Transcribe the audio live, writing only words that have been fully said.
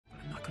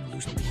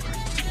Hey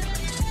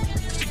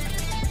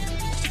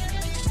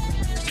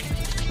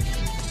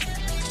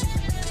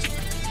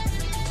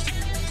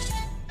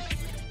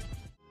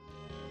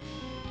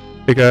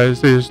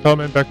guys, it's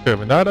Tommy back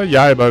to another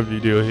Yaiba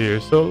video here.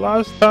 So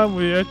last time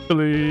we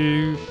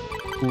actually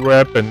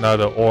grabbed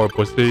another orb.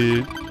 Was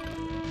it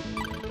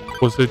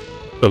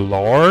the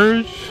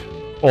large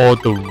or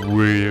the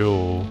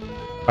real?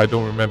 I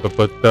don't remember,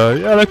 but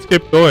yeah, let's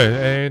keep going.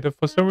 And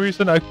for some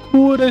reason I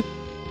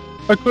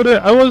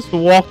was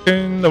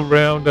walking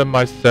around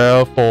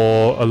myself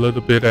for a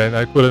little bit and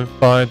I couldn't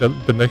find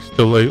the next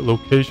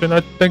location. I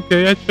think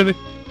I actually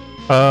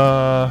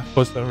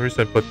for some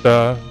reason,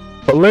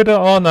 but later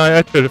on, I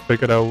actually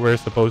figured out where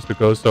it's supposed to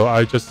go, so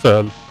I just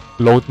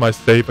load my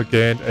save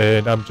again,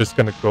 and I'm just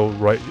gonna go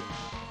right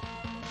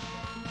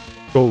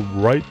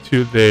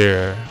to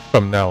there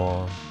from now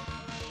on.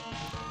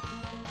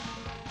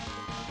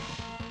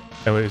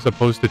 And we're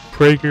supposed to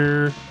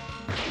trigger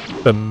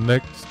the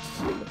next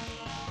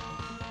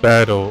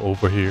battle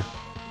over here.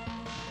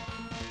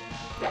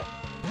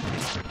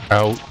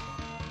 Out.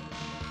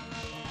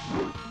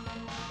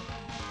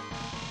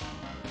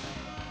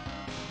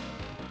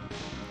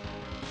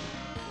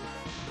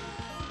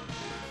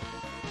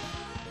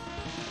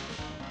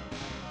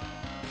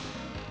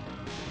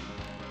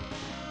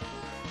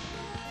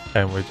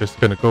 And we're just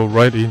gonna go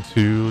right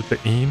into the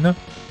inn.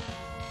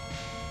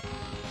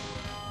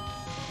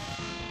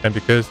 And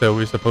because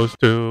we're supposed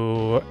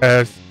to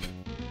ask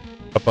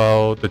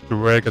about the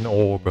dragon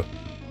orb.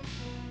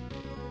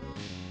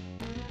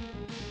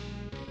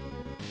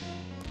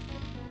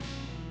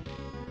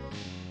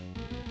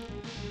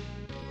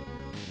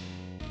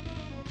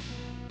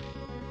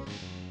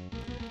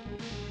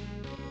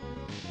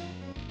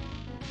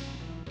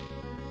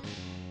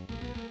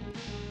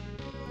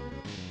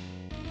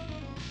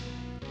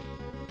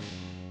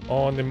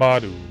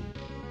 Onimaru.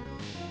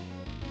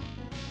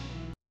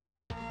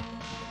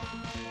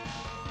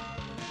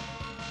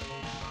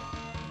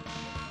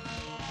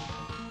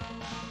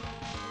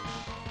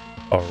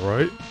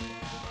 Alright.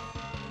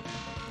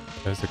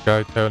 There's a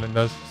guy telling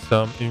us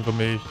some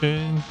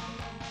information.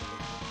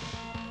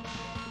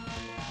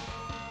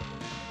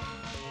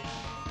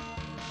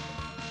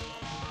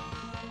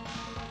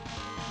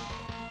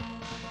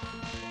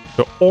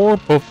 The Orb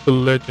of the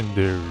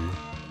Legendary.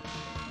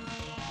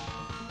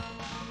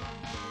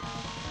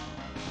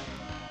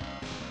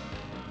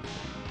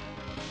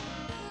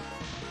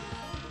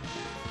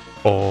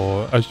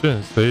 Or I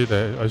shouldn't say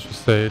that, I should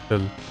say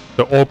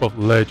the Orb of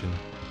Legend.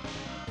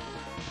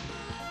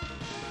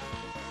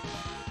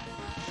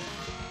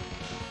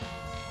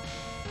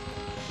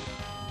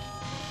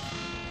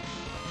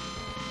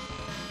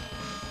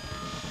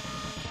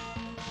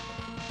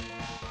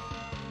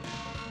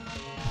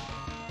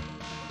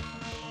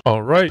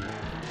 Alright,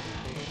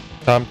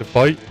 time to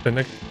fight the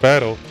next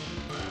battle.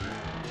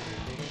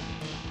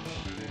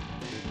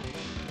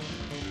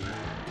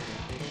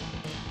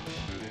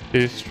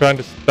 He's trying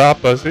to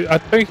stop us. I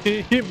think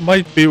he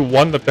might be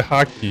one of the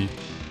Haki.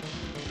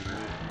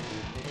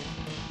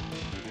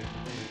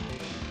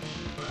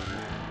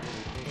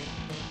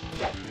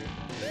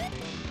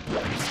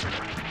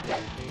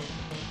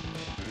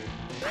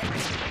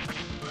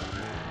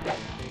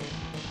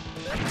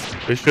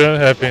 We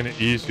shouldn't have any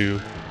issue.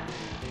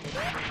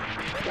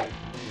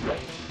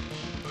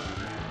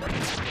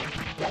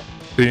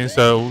 Since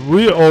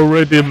we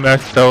already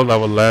maxed out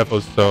our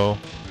levels, so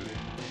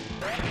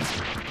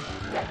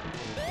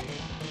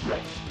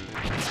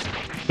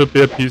should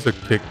be a piece of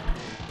cake,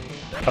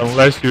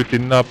 unless you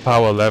did not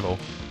power level.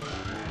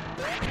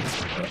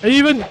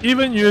 Even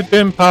you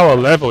didn't power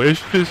level, it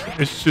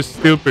should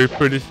still be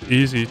pretty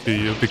easy to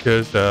you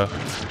because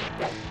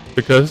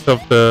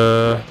of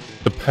the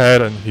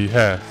pattern he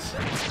has.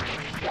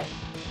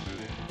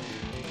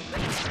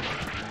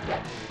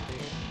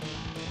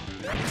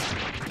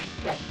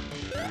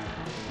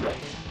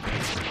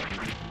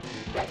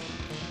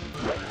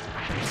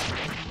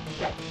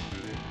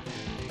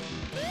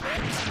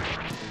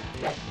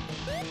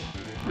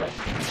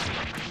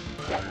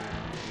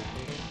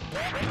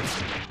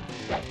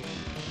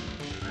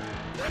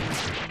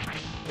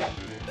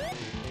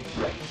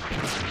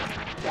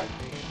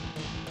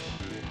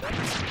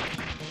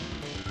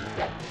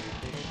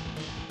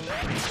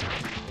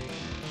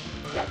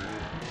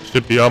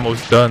 Should be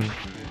almost done.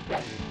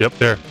 Yep,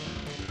 there.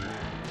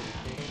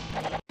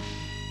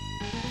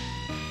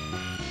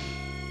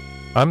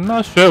 I'm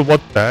not sure what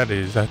that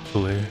is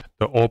actually.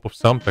 The orb of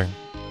something.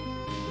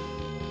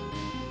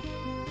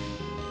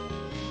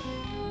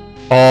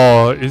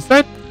 Oh, is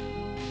that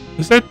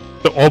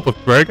the orb of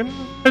dragon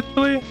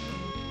actually?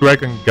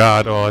 Dragon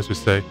god, or I should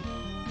say.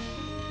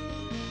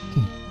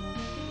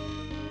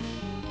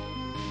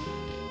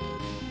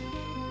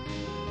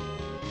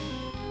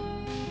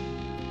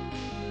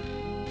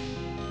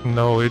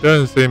 No, it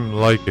doesn't seem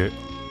like it.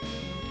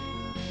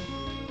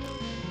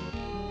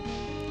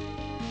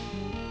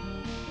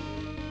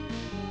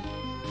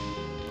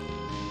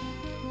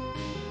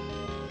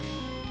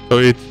 So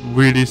it's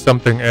really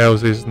something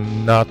else, it's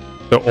not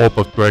the Orb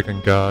of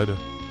Dragon God.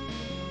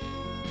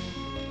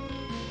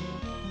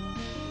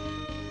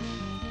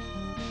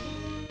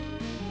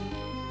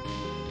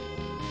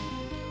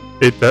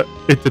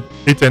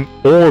 It's an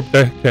orb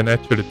that can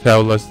actually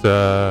tell us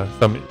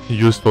some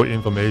useful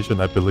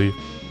information, I believe.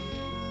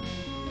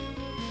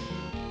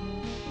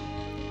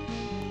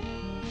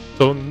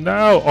 So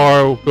now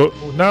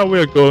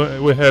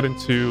we're heading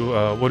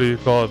to what do you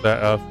call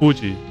that?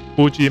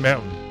 Fuji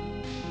Mountain,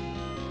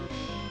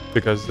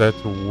 because that's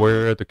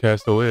where the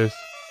castle is.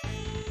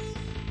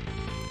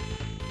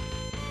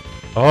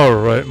 All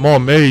right, more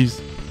maze.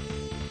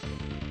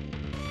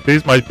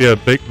 This might be a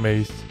big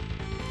maze.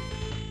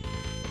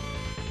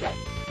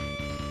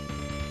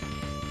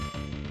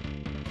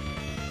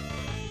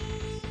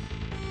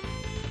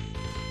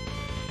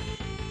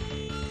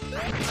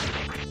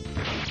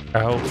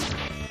 Ow.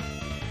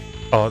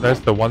 Oh, that's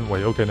the one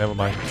way. Okay, never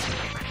mind.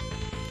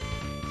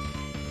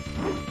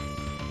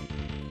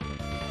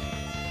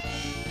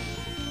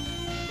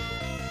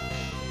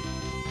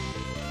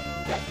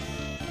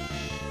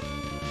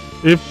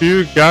 If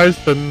you guys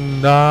are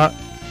not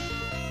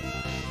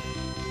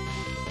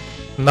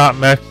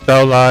maxed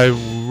out, I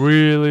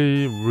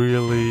really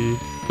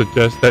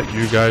suggest that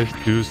you guys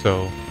do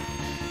so.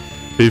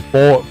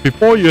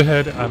 Before you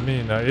head, I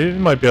mean, it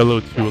might be a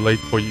little too late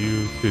for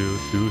you to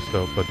do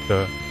so, but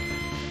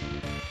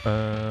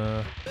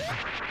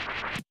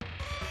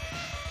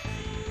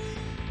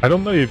I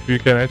don't know if you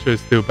can actually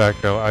still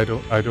back out.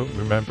 I don't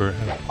remember.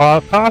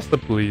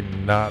 Possibly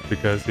not,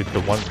 because it's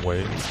a one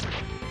way.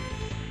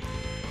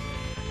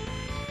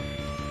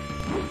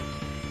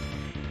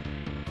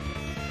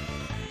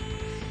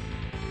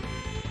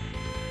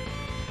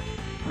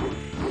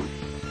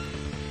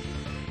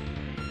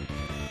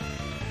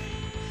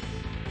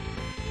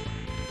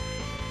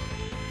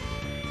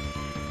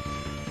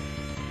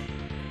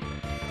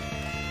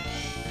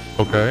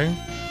 Okay,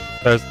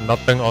 there's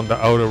nothing on the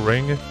outer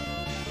ring.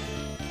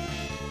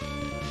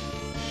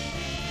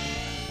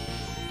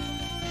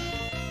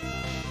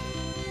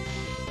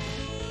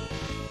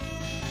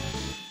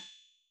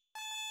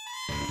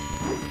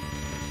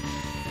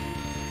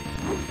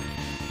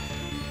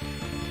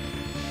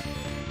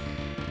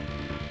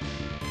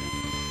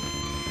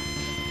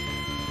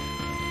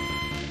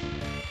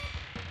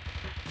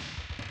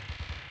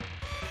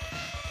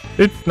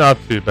 It's not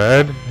too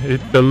bad.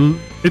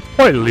 It's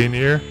quite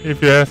linear,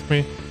 if you ask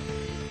me.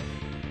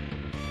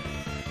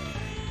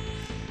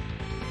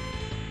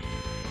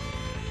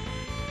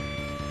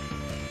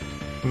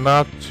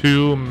 Not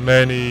too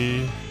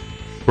many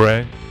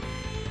branch.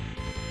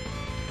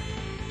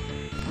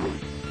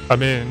 I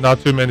mean, not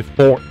too many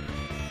forks.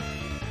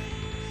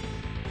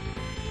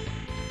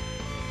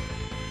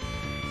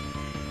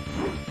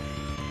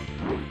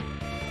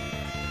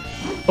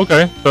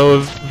 Okay,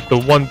 so the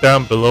one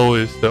down below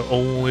is the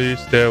only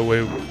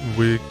stairway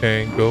we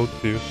can go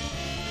to.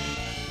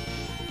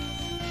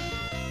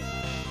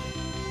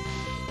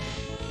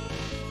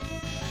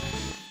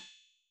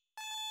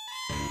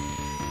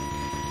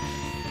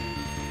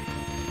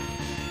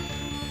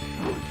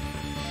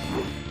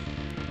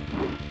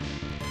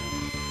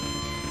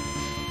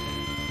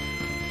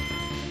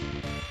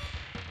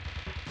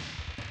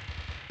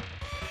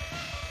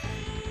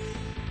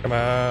 Come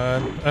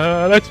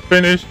on, let's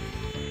finish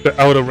the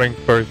outer ring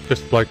first,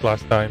 just like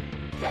last time.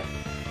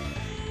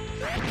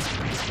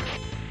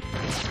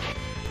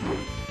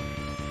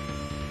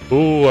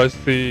 Ooh, I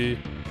see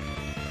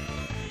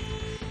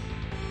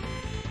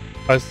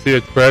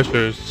a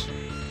treasures.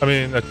 I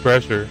mean, a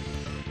treasure.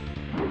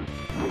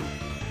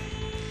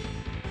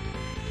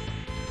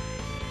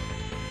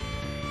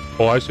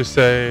 Or I should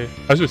say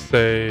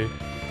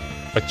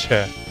a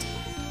chest.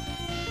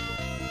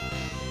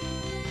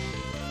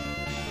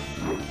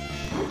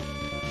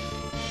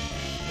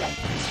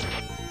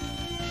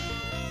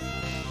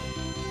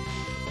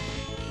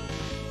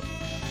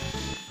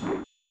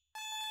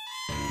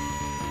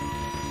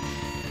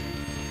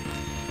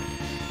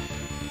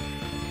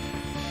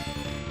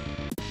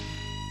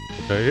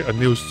 Okay, a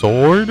new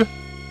sword?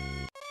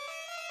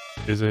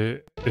 Is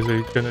it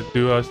gonna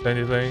do us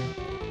anything?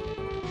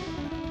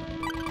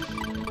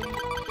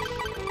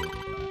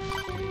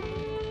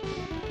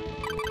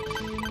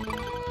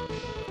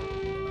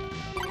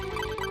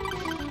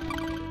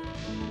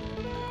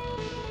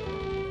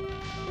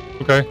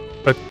 Okay,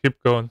 let's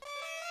keep going.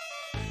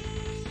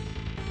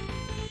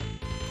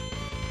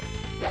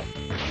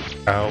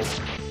 Ow.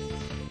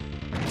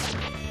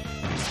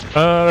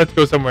 Let's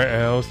go somewhere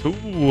else.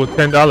 Ooh,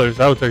 $10.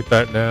 I'll take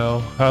that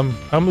now. I'm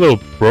a little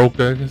broke.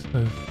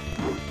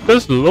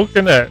 Just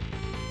looking at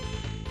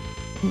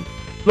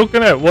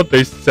what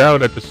they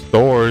sell at the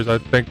stores, I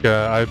think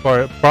I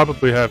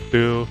probably have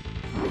to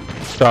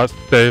start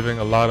saving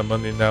a lot of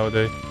money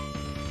nowadays.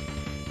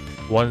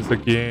 Once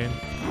again,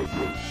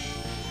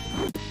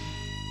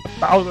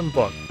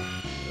 $1,000.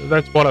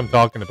 That's what I'm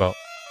talking about.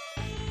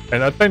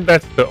 And I think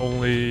that's the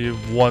only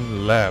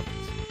one left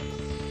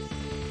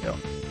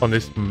on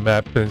this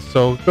map, and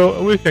so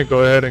we can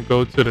go ahead and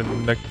go to the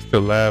next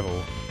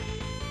level.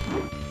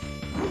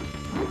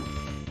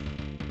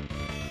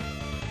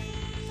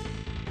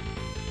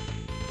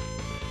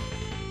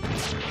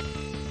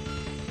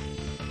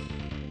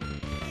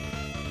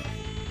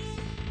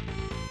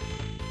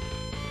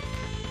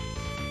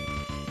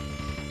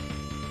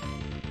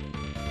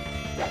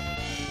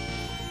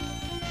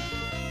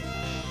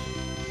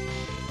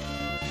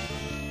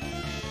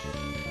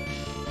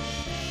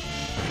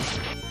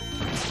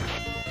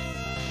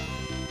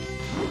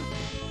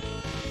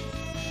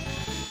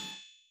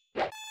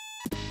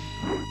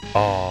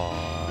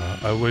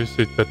 I wish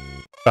it's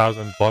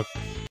 $1,000.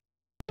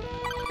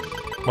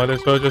 Might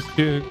as well just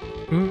give.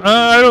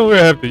 I don't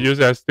really have to use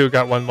it. I still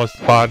got one more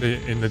spot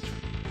in the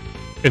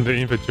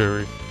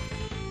inventory.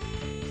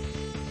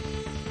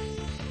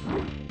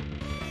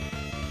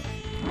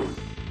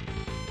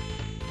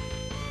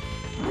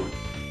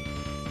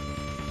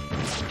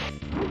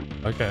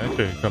 I can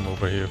actually come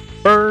over here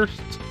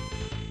first.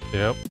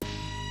 Yep.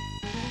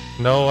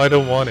 No, I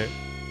don't want it.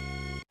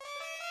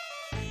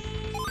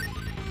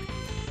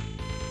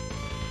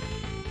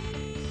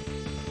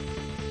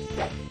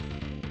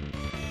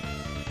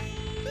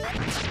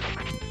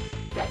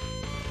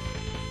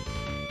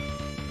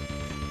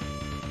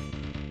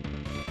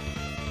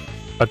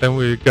 I think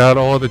we got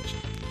all the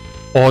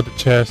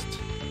chests.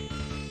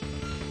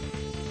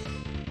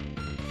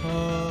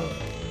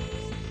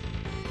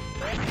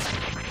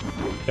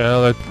 Yeah,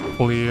 let's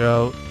clear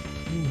out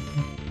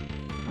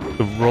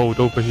the road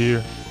over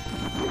here.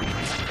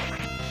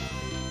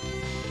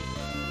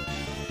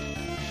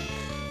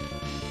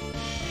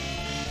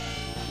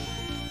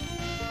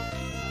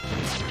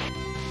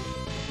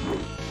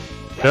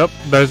 Yep,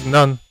 there's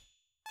none.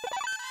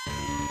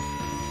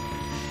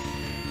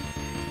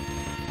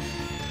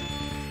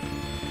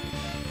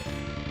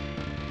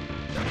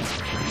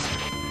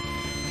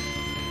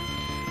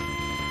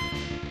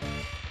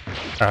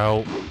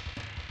 Ow.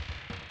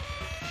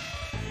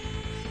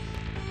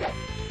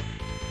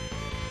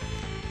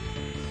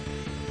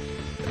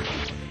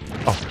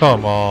 Oh,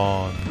 come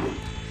on.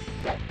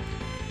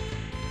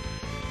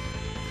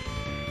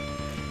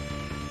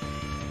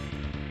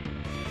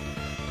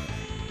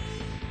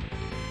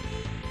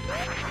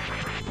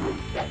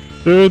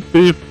 Should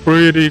be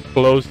pretty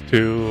close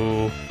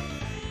to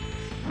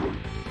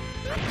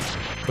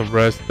the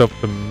rest of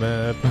the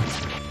map.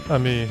 I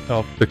mean,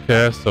 of the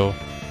castle.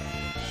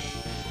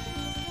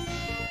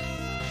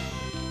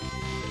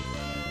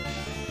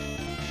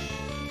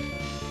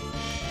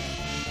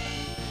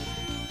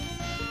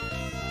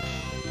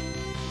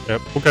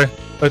 Yep, okay.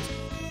 Let's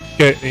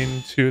get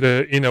into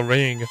the inner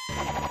ring.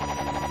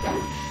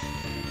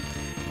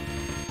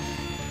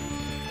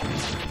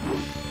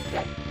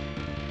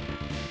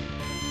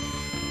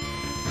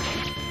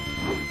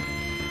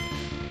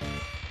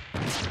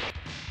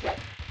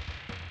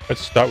 Let's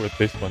start with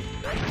this one.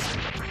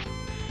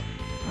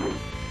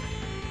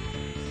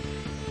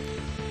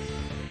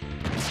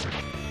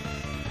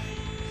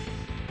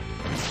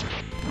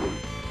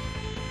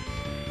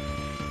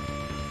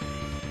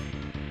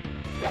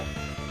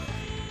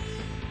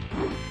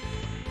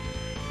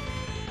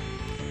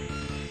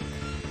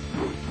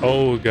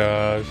 Oh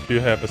gosh, you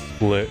have a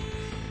split.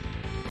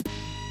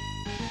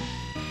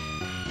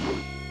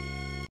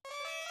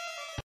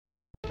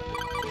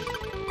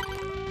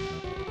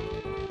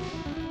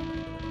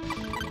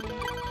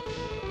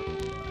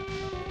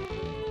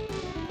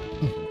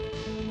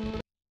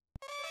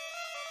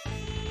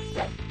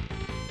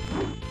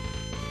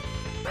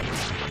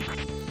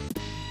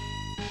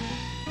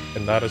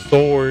 And not a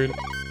sword.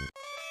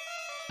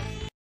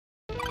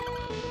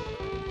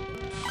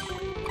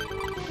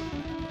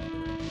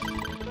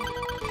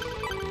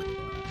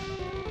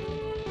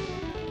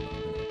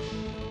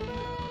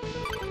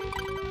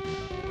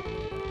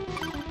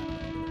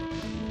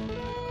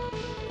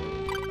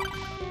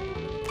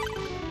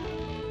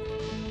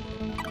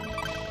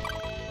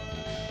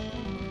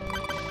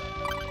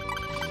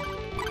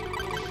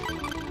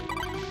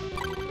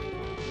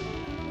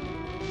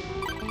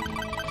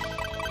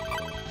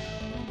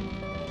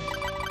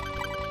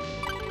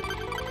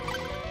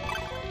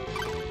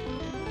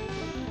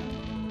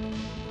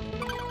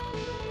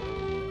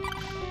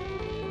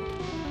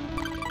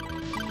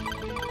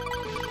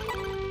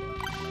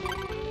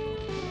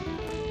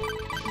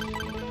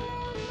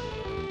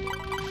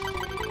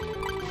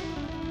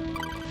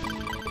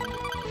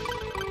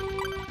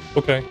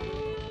 Okay.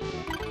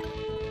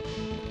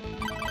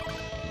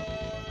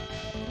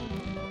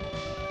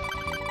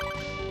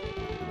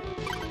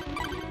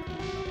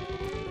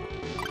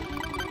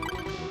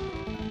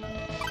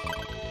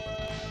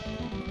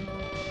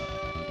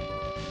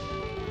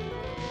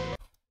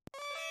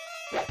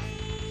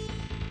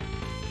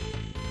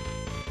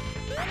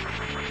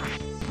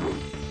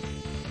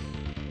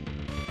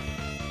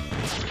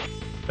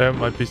 There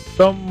might be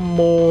some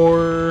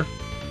more.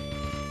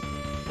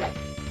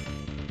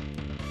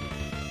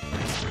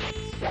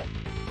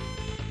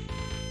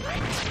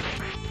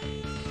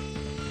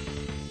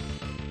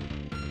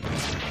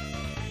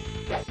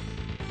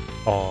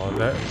 Oh,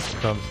 that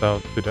comes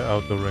out to the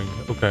outer ring.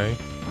 Okay.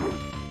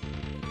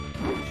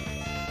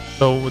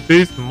 So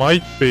this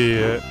might be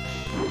it.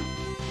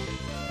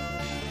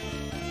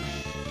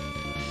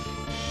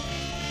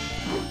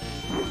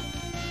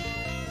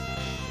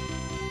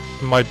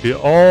 Might be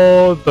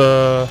all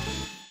the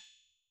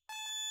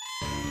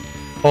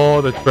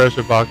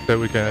treasure box that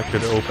we can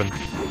actually open.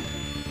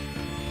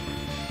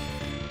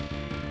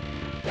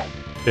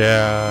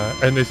 Yeah,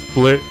 and it's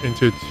split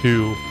into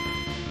two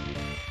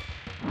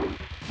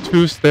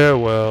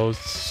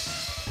stairwells.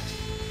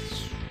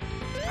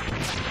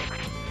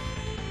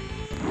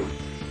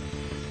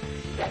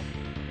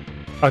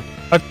 I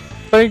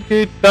think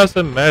it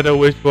doesn't matter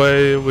which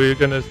way we're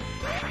gonna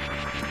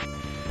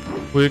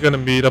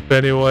meet up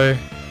anyway.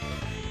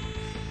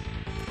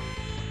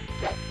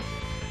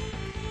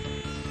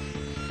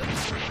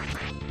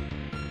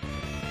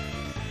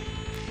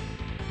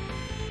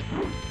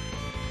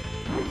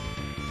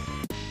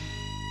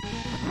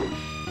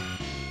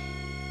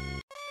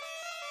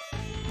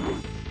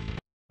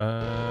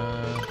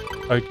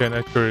 I can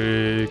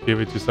actually give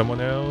it to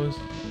someone else.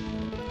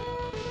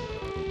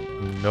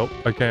 Nope,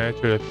 I can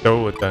actually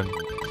throw it then.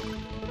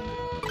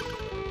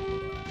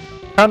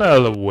 Kinda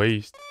a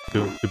waste,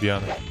 to be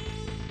honest.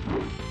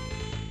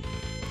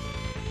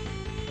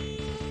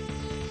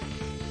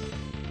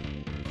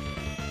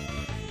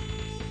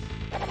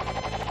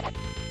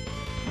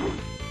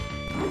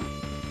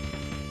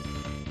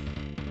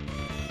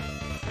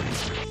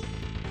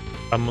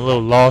 I'm a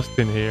little lost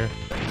in here.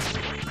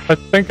 I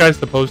think I'm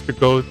supposed to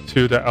go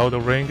to the outer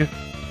ring.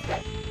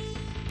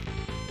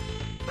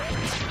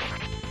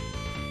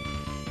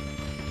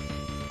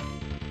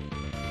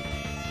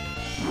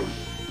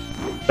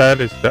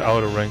 That is the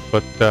outer ring,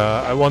 but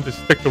I want to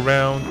stick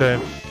around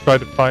and try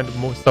to find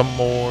some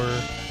more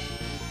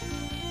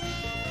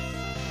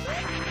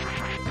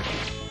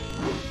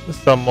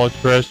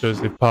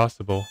treasures if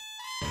possible.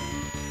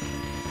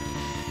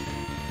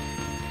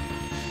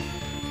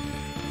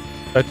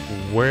 That's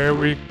where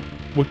we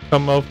would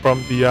come out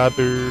from the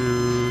other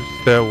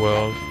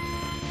stairwells.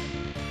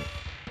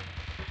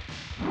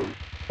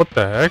 What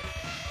the heck?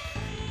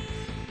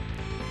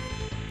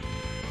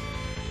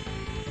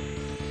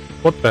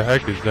 What the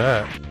heck is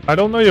that? I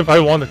don't know if I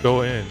want to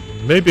go in.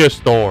 Maybe a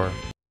store.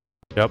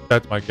 Yep,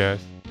 that's my guess.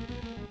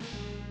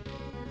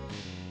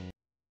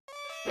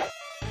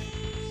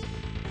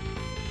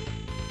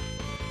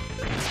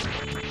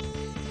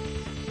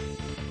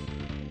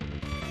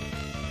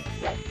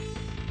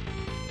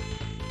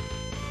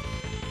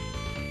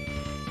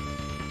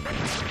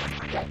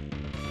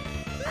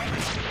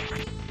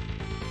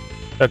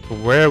 That's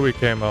where we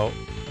came out.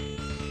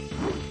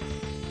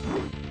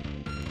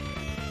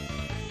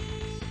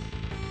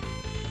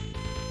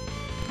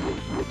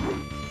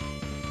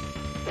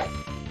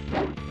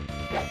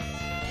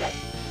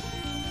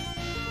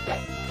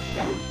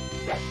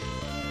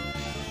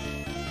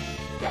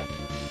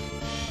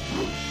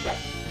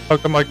 How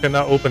come I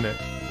cannot open it?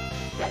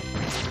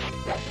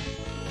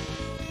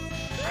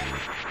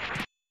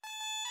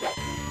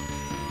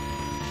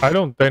 I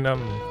don't think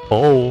I'm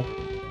full.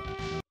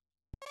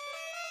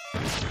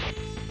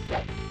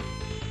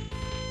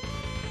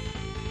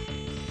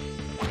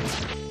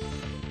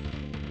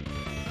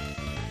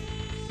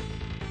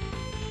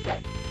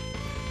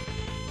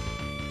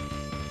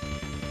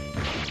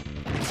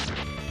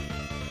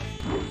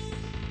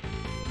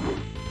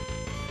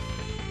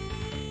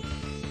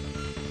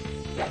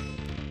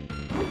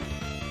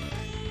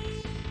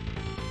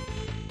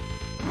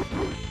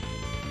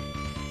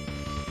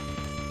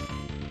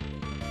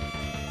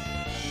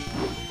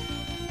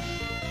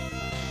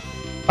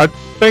 I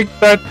think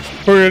that's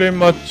pretty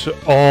much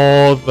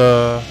all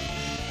the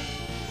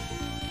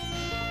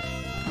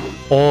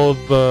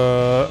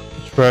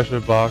treasure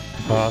box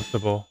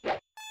possible.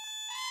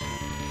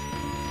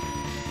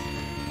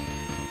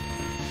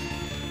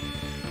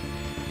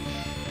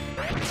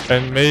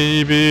 And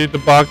maybe the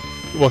box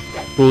was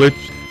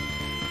glitched.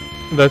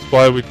 That's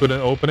why we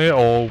couldn't open it,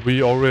 or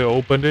we already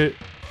opened it.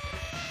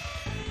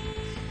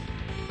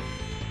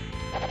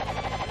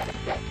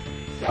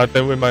 I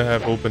think we might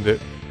have opened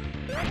it.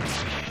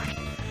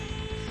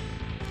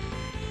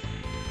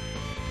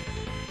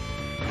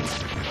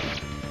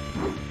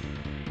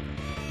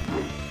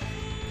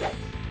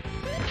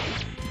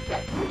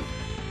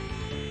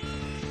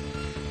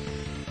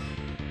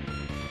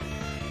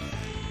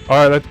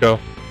 Alright, let's go.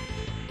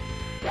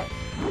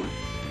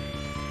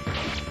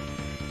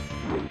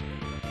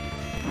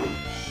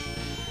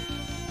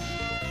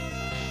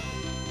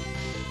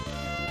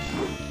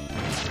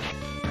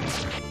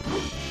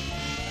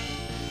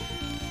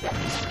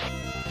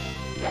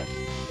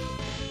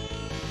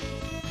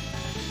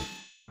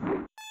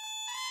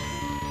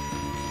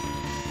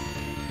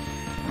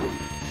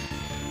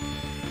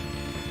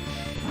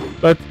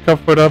 Let's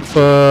cover up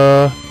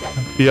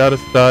the other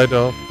side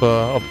of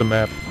the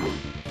map.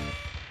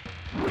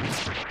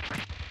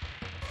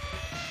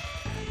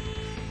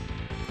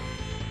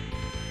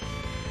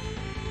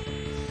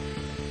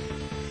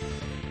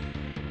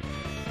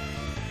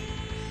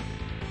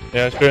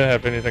 Yeah, I shouldn't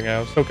have anything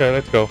else. Okay,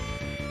 let's go.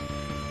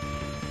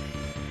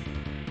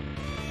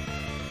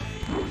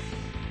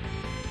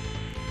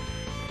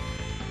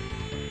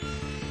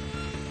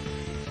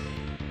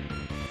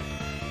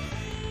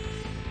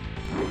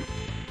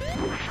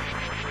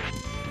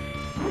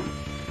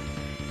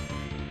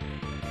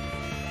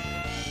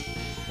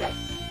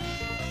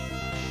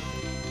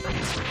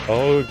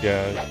 Oh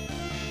gosh.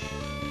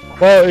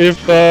 Well,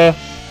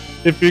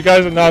 if you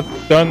guys are not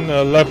done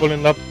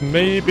leveling up,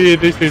 maybe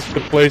this is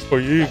the place for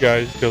you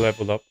guys to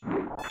level up.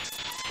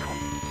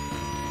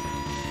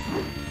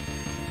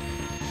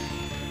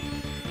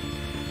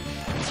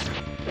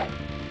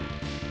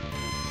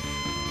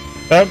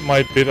 That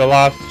might be the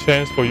last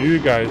chance for you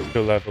guys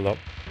to level up.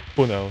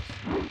 Who knows?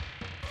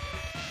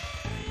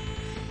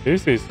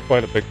 This is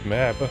quite a big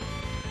map.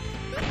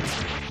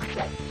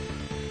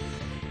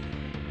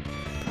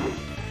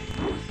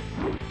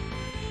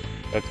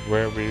 That's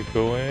where we're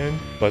going.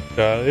 But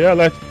yeah,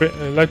 let's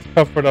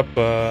cover up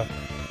the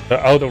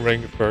outer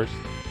ring first.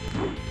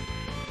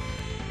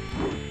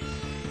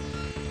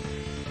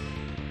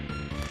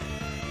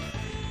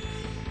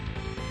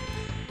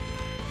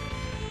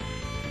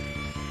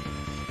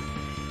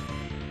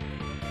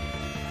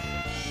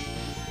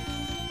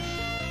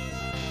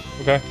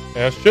 Okay,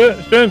 yeah,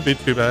 shouldn't be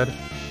too bad.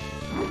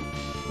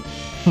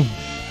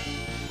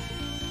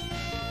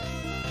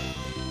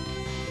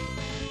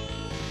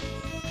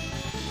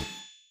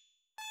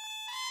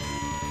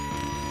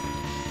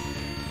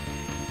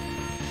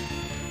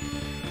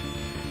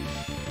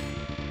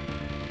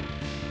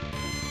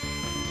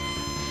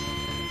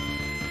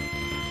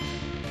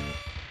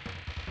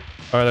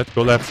 Alright, let's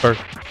go left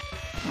first.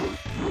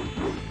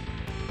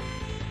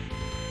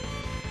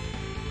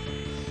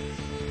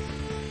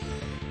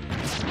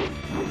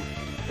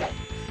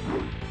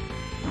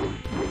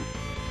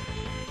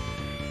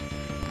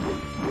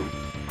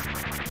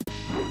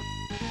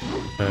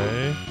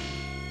 Okay.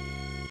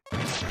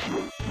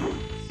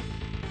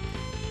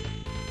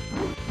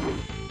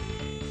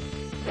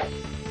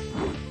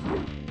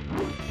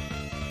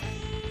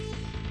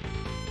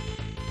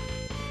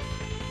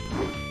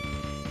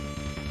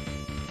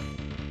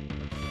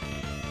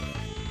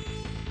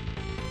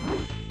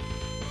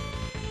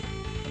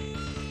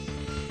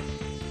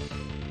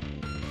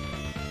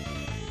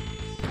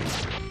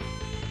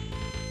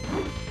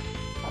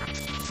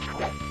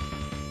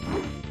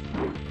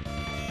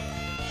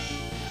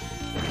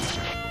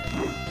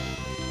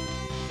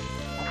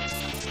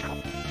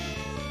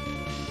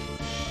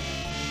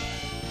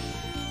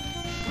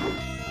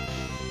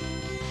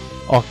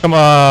 Oh, come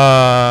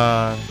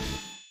on!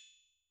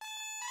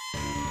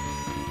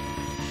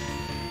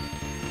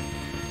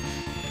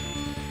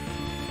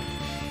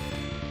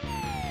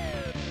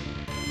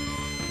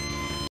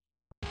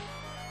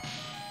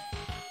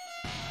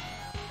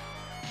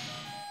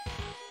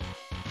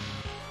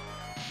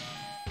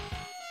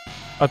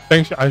 I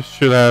think I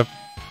should have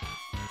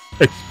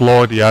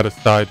explored the other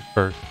side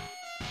first.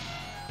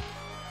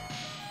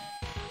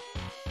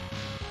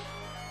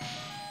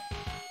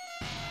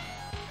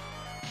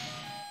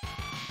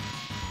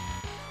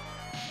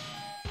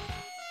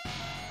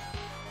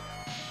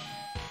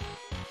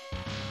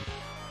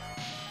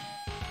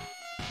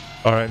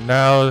 Alright,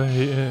 now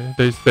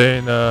they're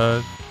saying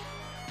the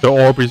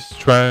orb is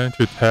trying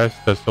to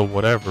test us or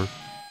whatever.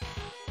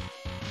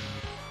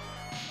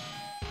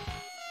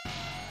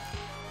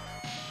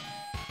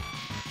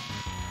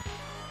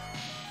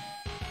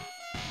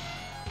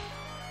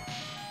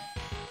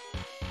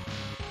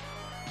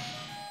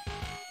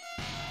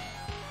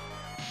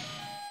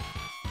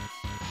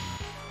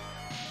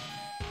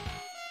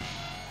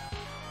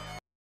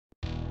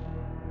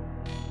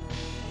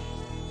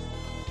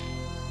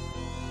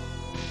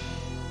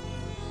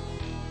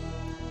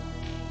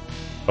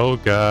 Oh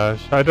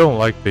gosh, I don't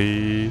like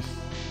these.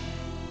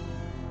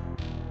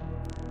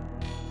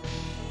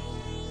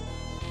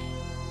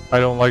 I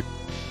don't like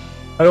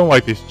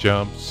these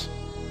jumps.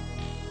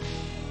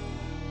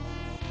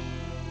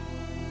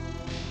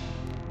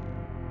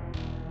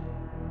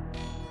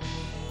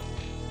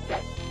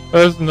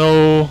 There's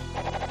no...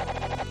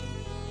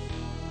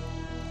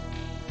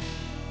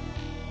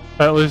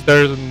 At least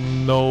there's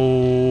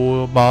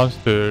no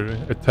monster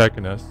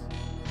attacking us.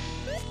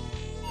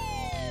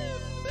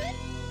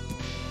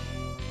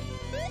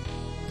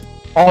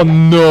 Oh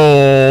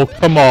no,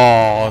 come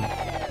on.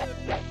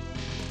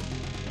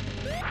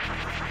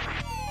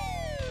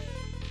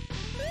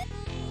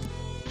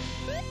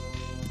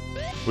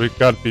 We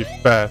gotta be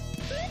fast.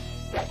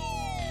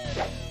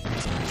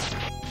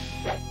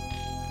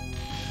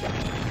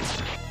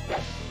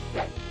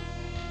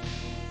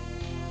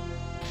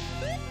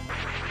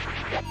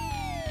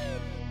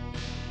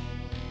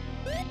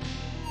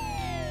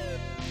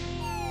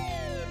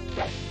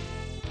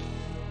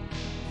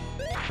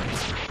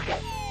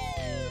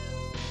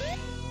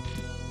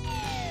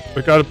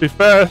 We gotta be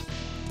fast.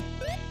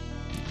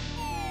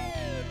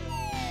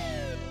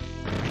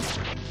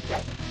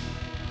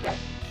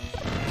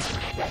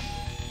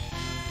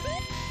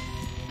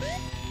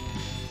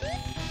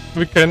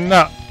 We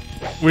cannot.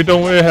 We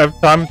don't really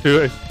have time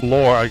to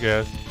explore, I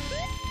guess.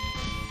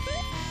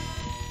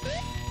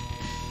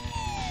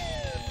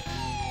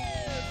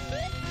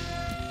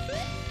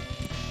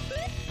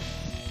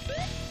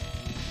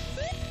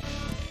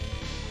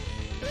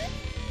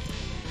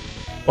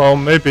 Well,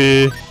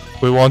 maybe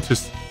we want to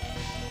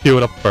heal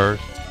it up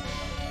first.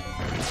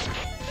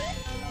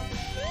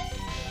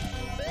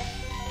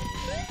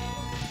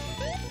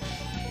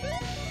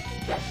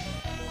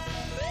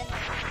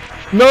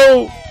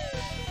 No!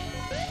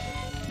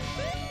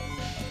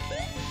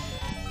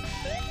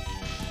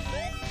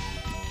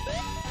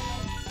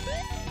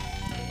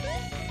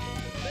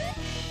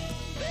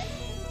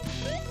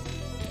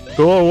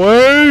 Go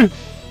away!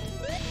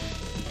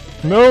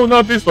 No,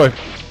 not this way.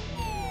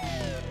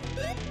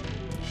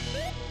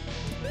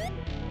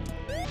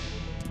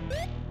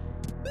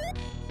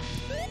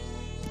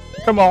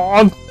 Come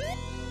on.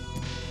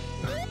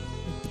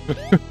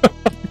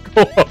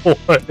 Go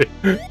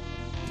away.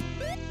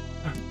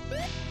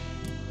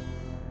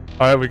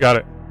 Alright, we got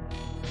it.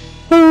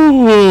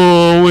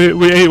 Ooh,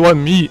 we ate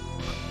one meat.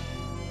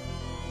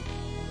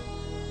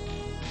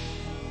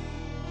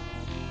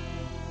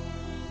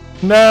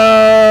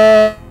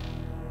 No.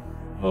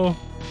 Oh.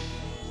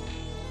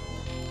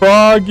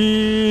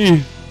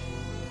 Froggy.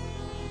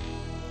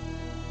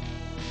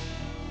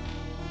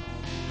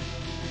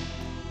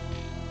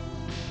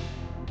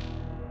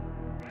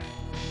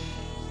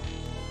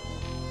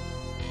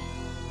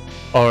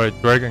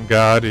 Alright, Dragon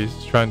God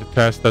is trying to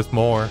test us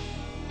more.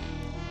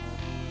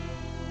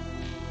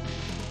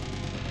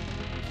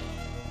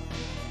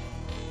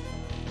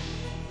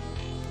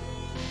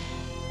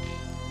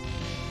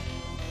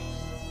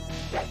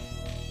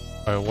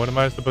 Alright, what am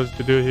I supposed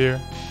to do here?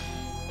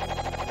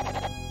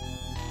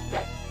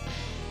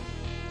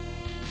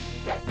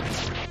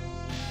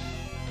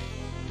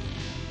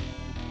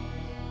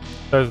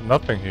 There's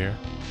nothing here.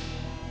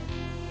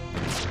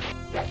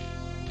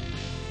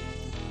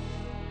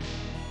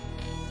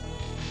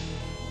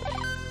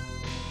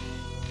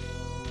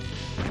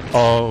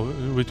 Oh,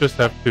 we just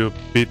have to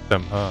beat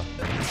them, huh?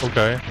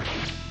 Okay.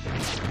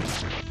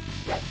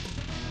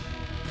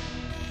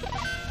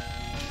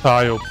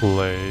 Tile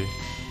play.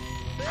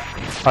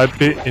 I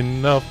beat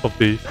enough of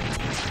these.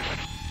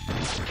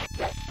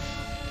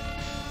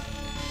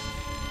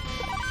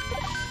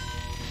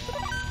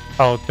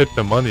 I'll take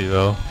the money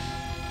though.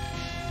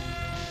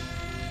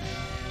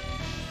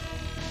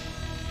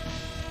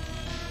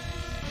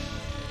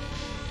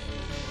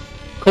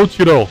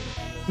 Kochiro!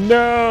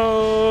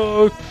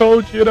 No!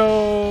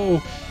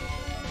 Kochiro!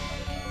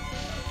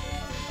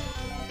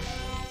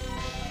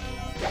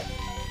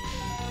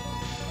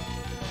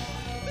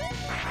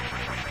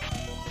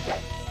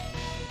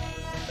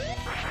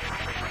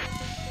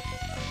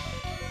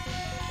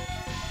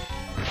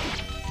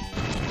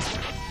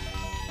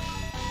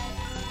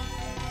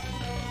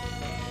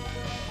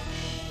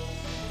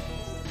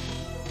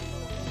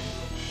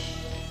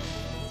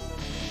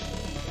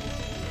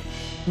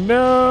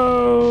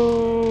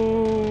 No!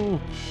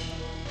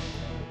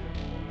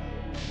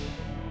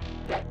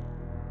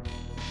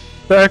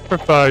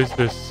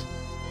 Sacrifices.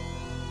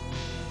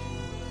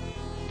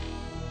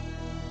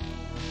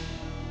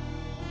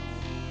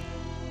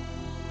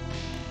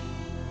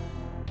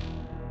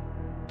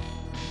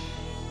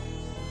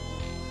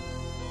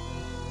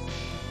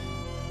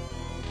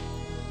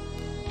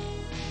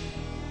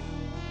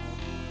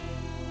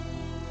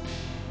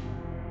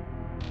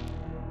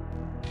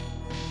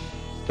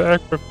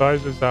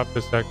 Sacrifices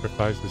after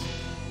sacrifices.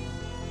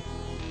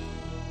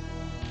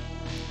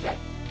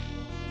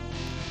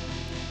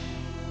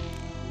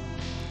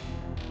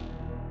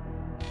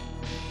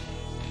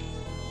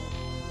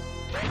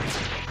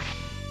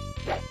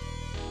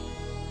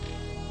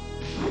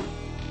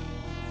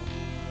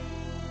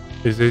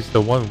 Is this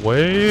the one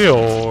way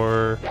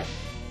or...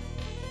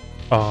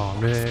 Oh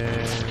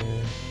man.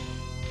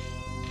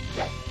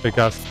 They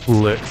got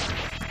split.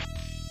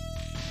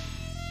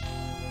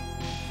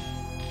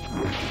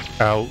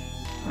 Out.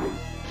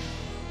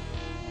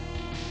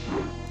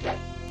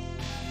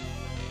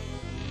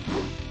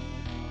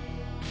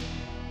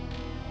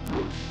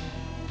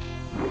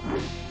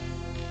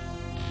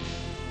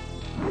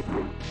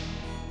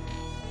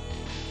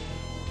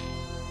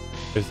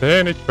 Is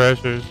there any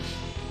treasures?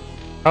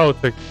 I will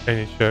take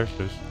any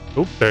treasures.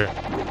 Oop, there.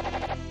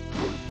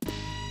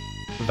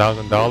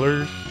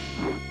 $1,000.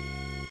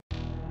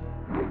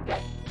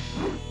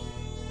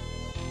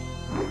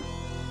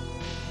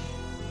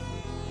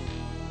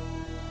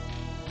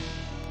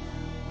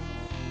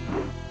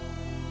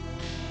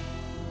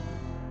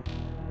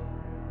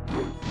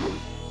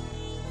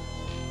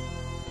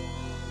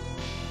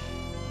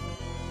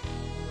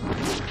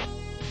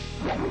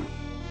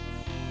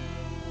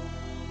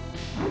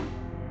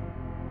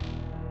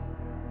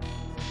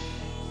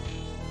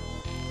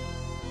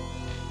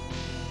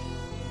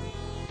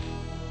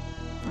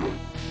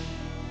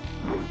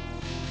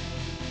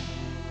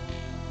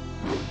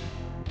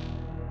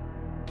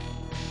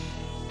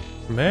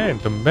 Man,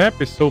 the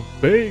map is so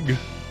big.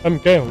 I'm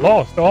getting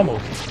lost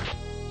almost.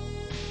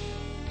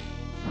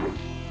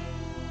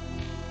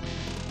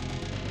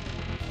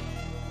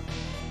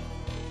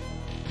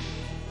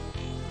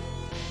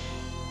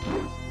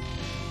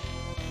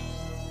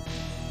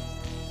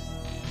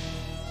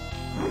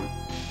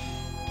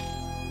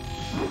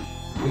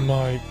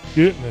 My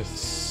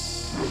goodness.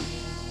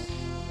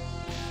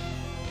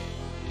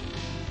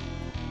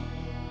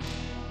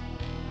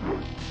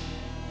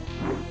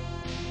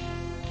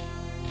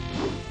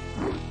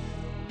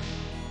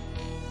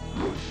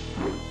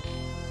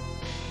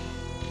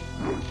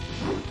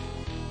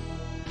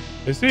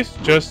 Is this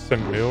just a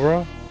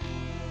mirror?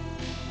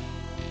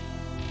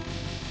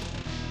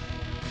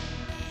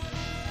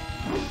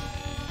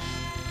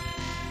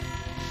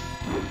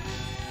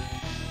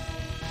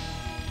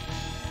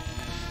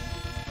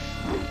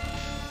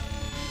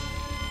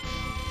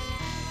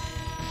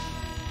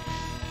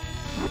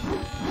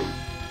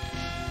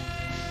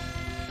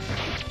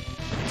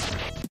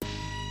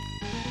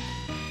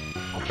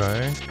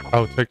 Okay,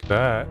 I'll take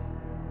that.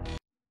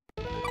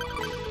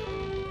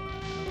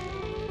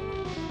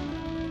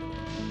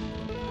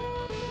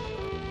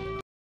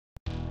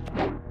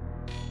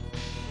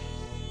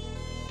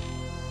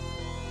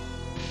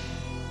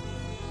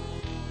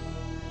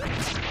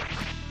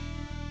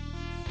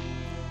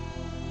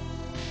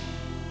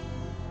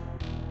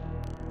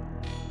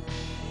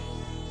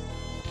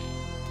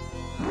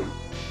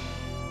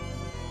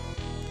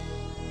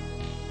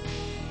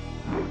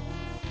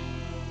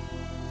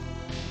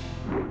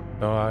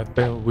 No, I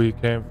think we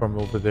came from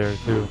over there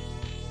too.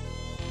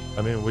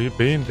 I mean, we've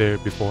been there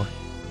before.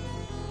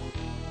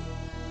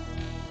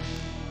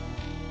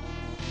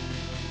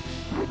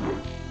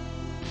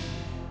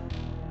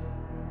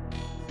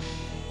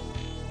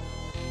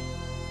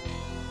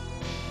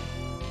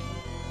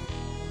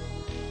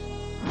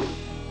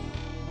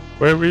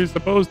 Where are we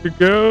supposed to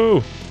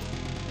go?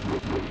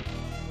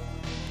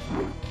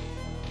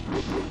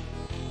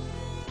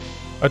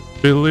 I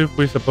believe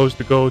we're supposed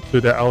to go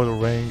to the outer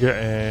ring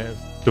and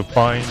to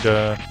find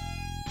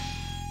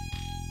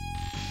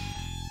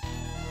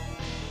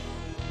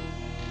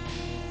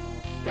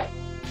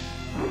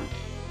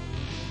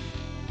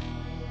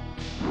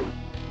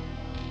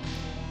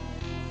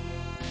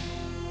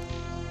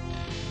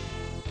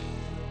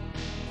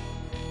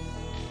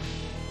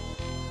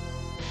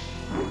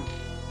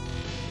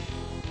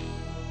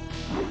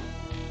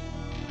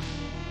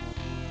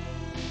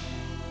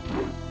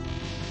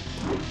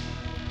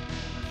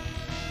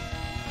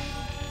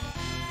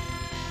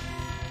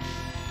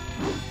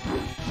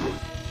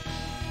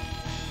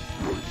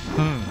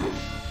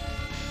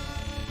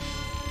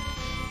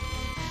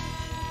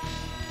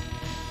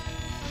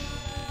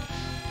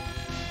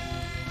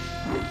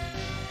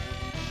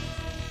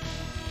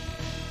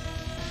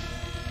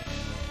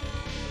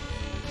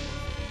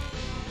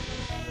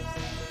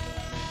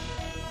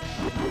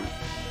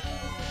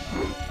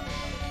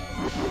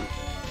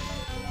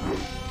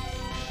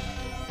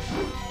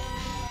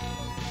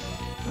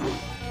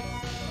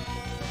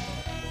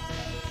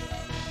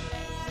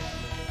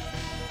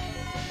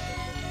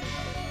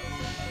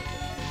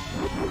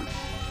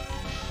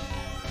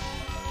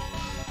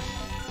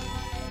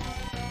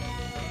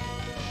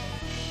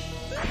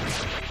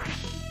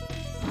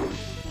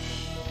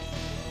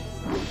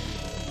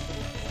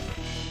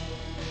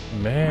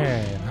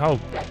Man, how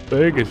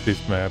big is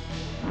this map?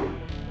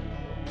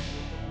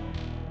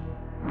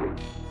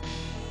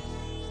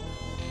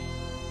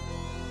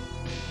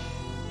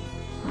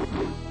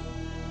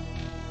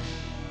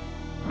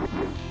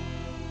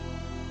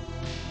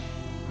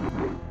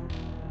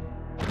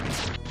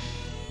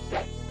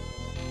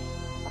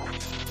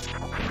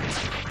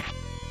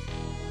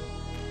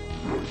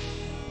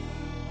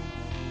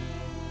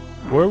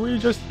 Were we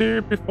just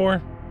here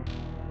before?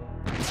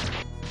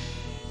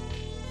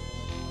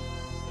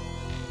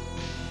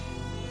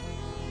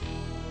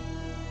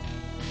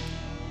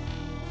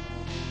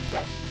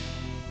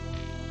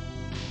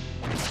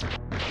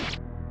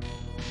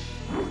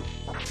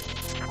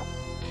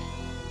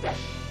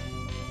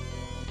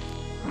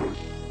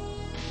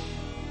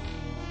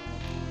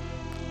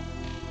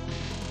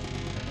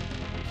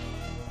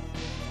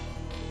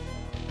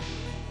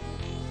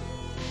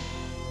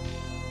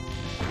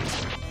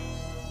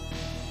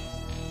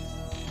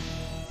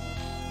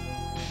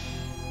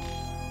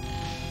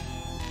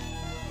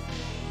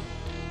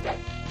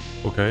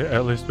 Okay,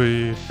 at least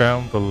we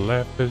found the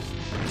leftist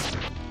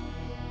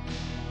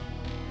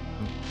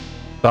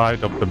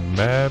side of the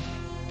map.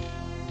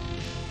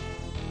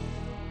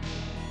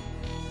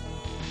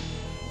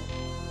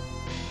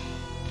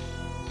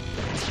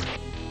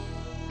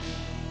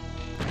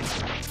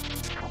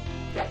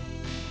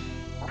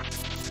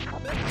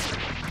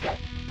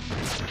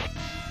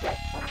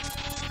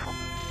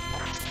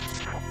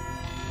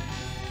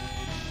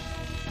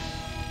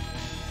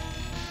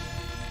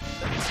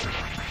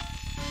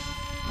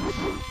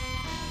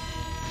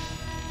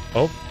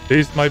 Oh,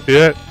 this might be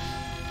it.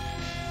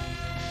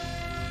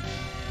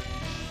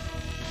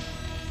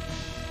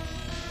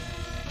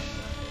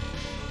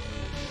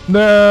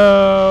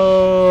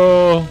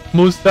 No!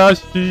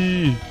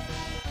 Musashi!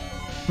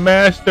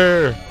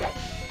 Master!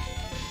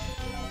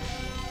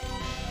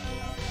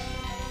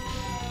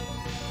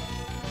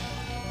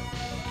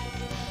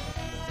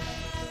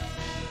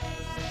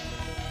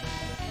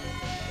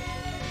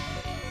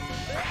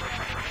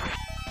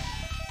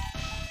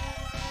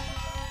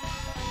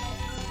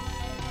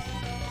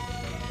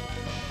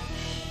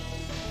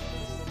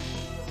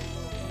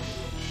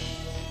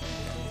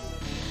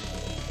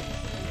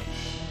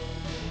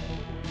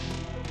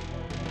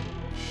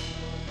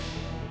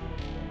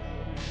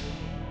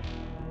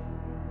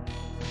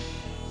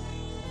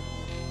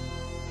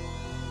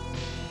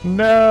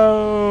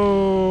 No!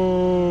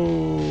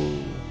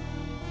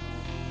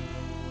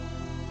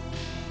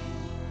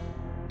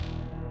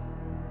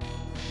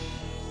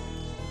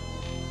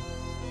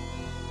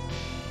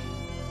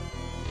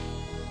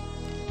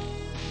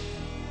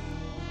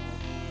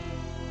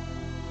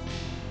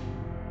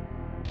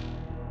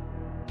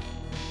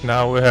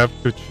 Now we have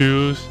to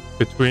choose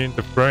between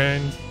the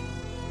friends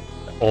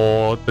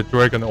or the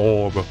Dragon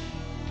Orb.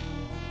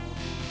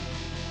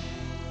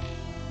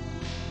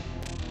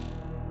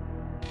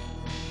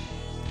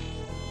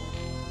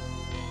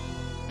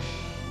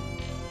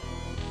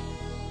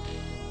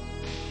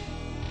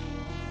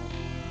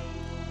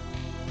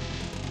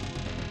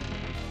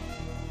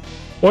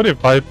 What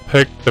if I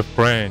pick the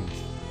friends?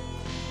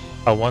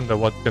 I wonder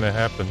what's gonna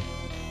happen.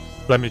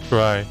 Let me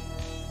try.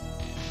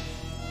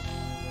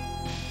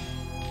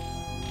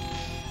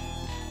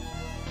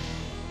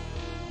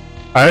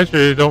 I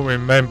actually don't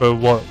remember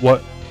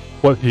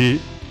what he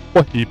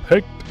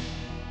picked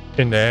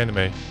in the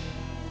anime.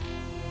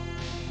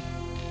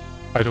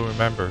 I don't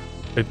remember.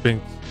 It's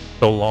been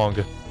so long.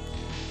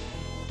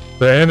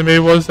 The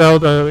anime was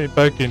out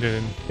back in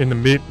the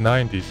mid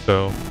 90s,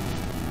 so.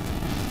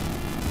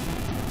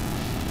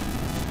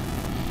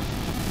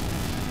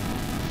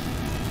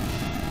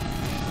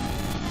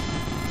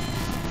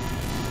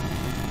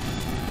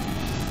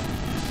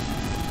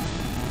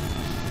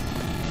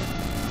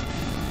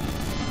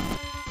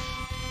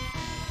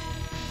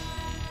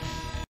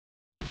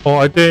 Oh,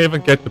 I didn't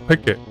even get to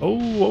pick it.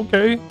 Oh,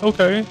 okay,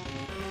 okay.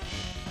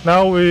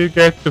 Now we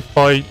get to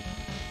fight.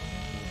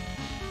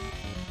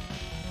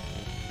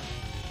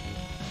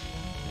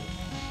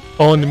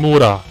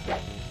 Onimaru.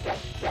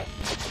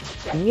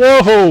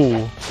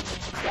 Whoa!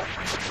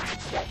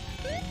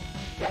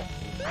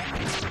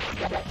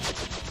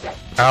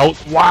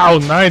 Out. Wow,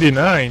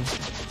 99.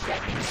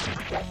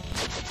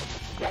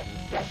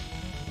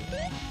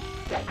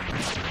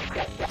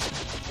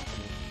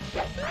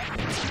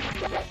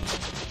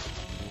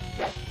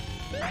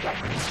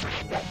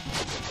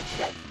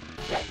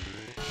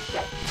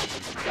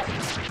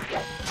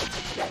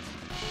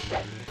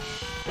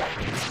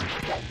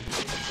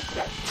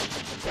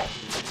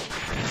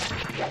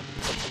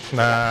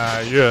 Nah,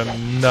 you're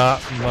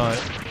not much.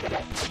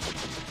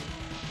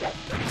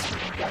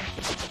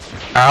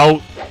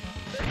 Out.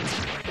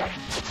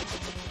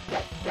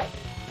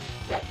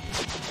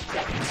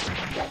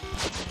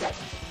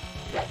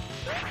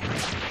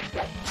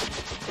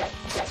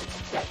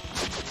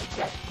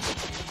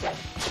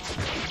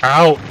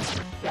 Out.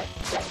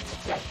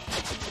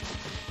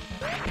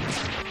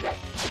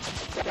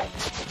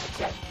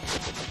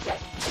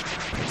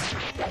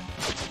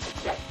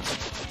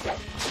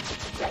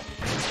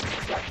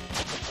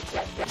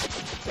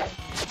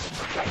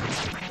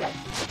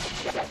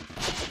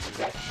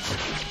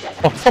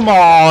 Oh, come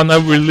on, I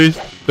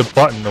released the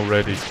button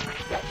already.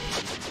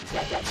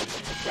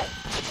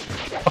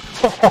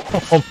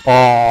 Oh, come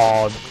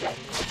on.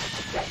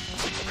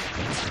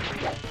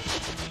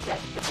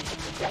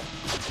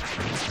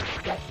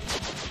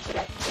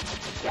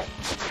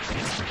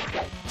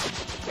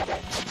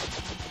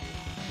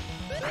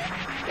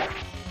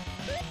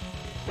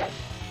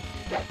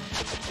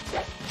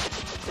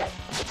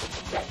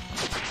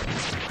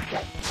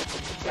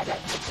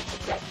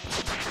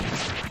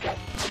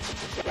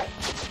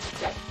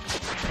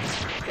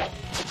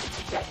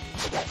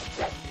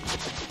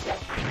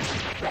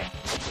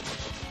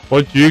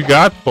 What you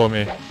got for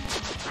me?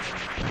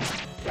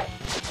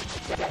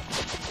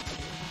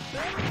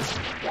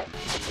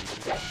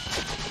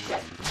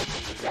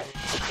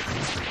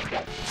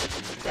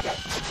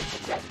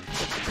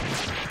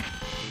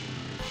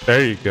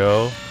 There you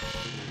go.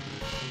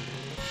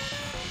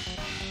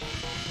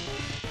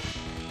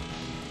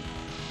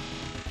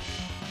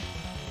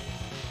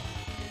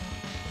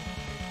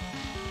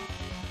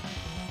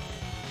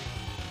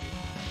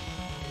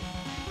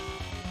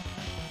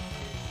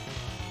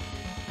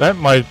 That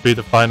might be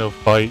the final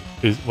fight.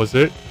 Was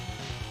it?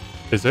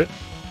 Is it?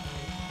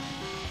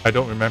 I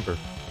don't remember.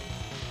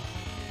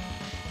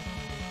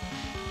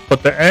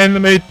 But the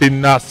anime did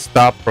not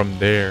stop from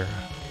there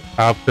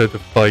after the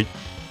fight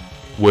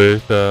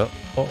with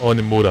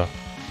Onimaru,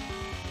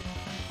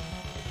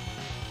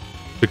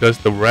 because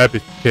the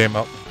rabbit came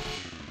up.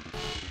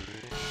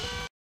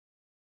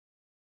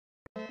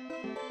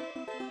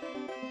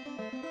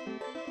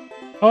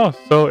 Oh,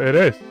 so it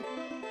is.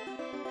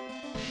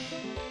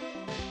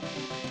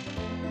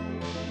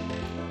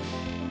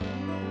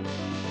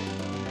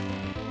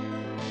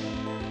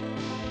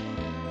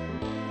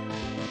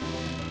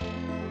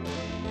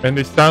 And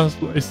it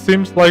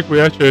seems like we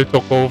actually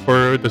took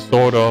over the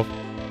sword of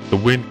the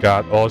wind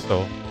god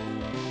also.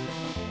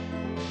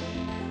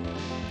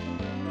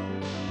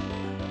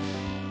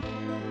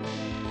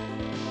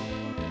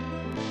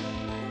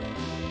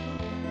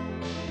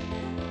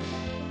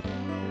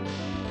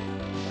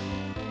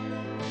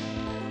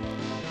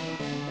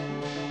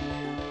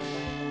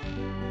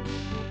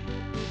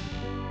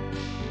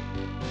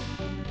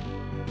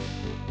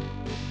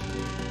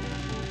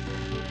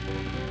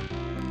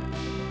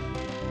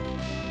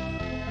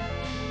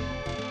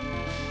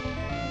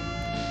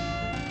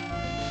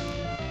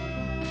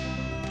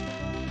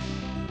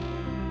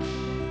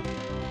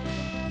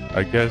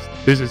 I guess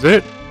this is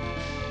it.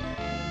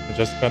 I'm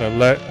just gonna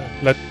let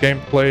the game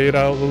play it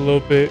out a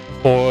little bit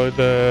for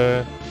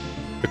the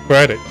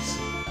credits.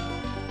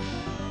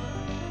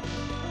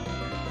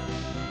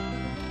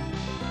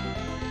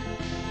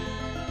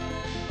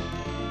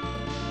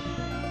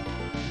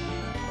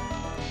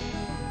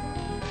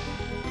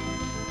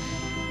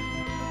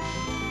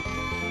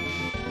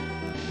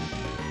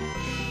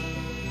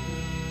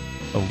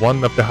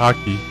 one of the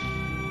hockey.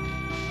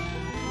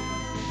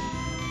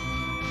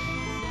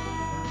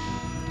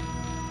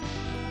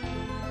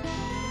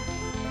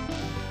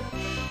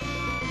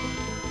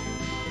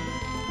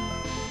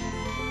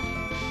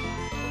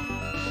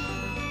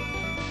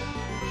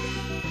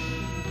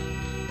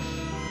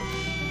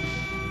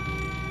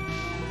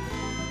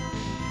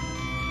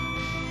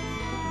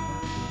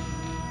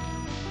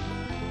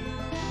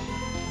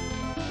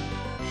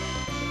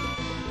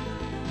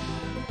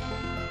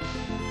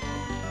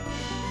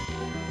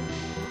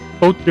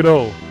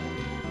 Tokyo.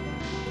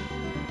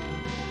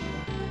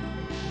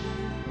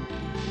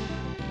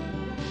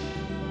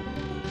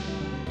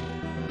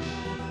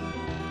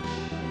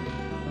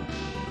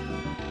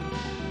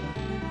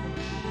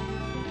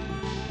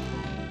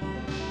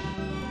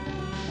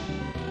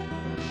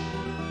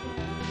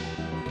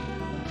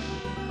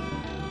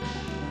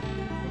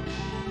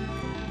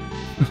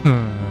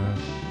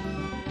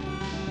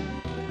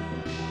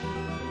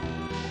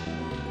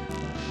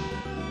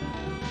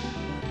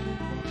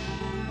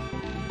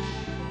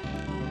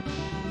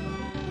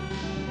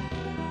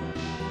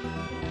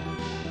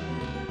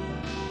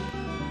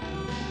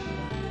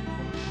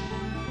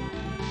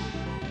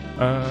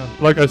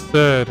 Like I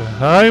said,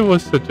 I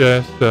would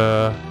suggest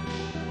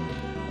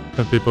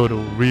people to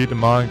read the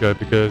manga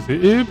because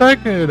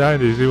back in the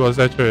 90s it was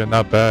actually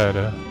not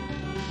bad.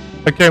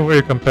 I can't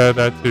really compare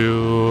that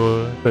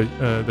to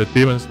the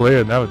Demon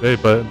Slayer nowadays,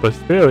 but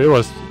still it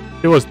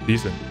was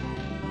decent.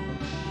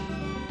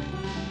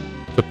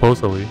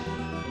 Supposedly.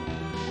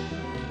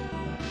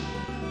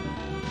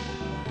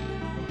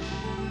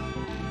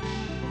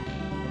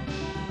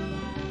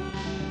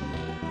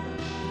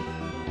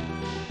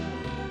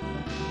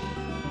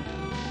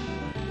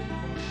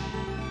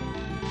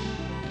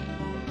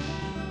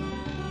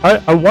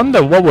 I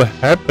wonder what would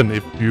happen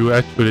if you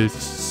actually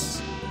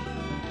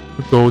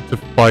go to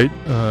fight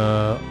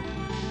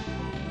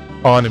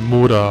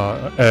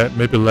Onimaru at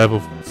maybe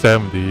level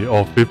 70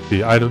 or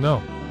 50, I don't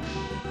know.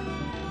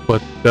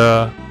 But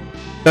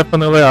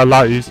definitely a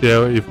lot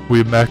easier if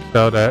we maxed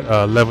out at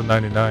level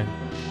 99.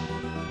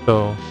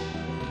 So,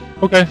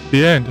 okay,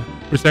 the end.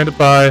 Presented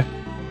by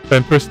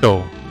Ben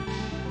Bristow.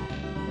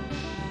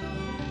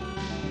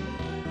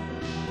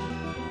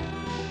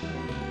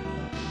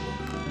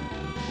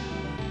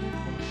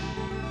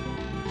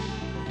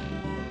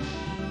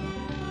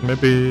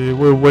 Maybe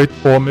we'll wait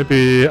for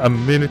maybe a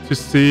minute to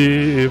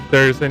see if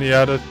there's any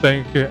other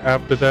thing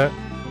after that,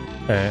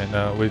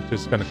 and we're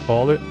just gonna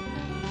call it.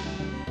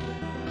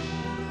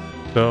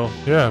 So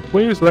yeah,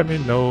 please let me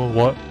know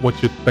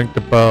what you think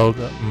about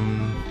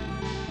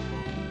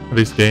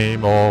this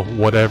game, or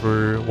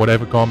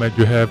whatever comment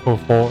you have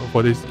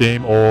for this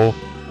game, or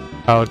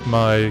about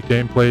my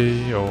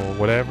gameplay or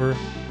whatever.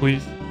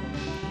 Please,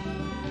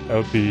 that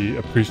would be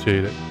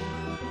appreciated.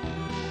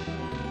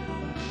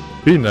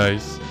 Be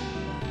nice.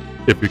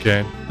 If you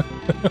can.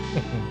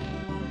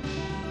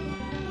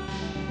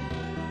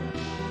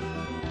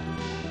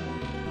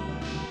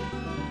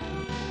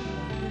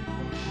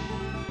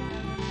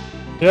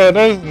 Yeah,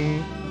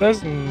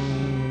 there's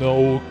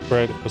no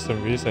credit for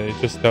some reason.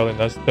 It's just telling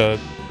us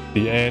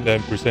the end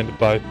and presented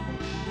by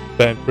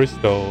Ben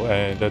Bristow,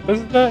 and that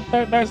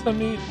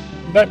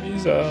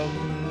means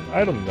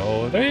I don't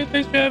know. They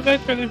should have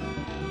actually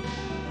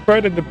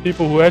credit the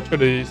people who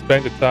actually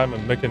spent the time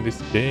in making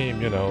this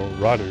game, you know,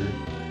 rather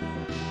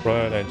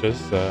than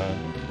just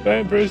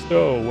Ben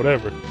Bristow,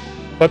 whatever.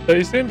 But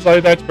it seems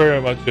like that's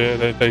very much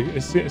it.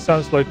 It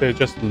sounds like they're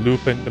just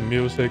looping the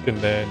music and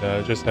then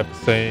just have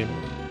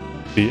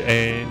the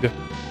end,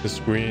 the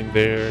screen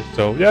there.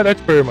 So yeah,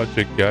 that's very much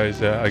it,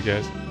 guys. I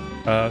guess.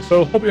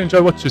 So hope you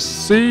enjoy what you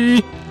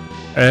see.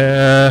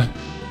 As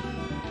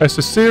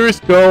the series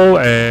go,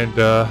 and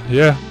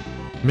yeah,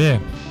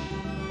 man,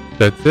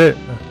 that's it.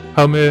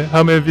 How many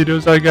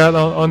videos I got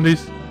on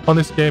this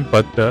game?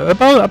 But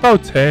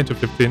about 10 to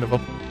 15 of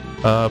them.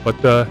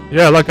 But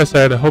yeah, like I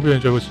said, I hope you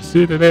enjoy what you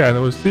see today, and I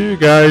will see you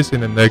guys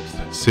in the next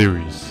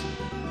series.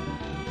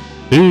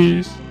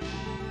 Peace.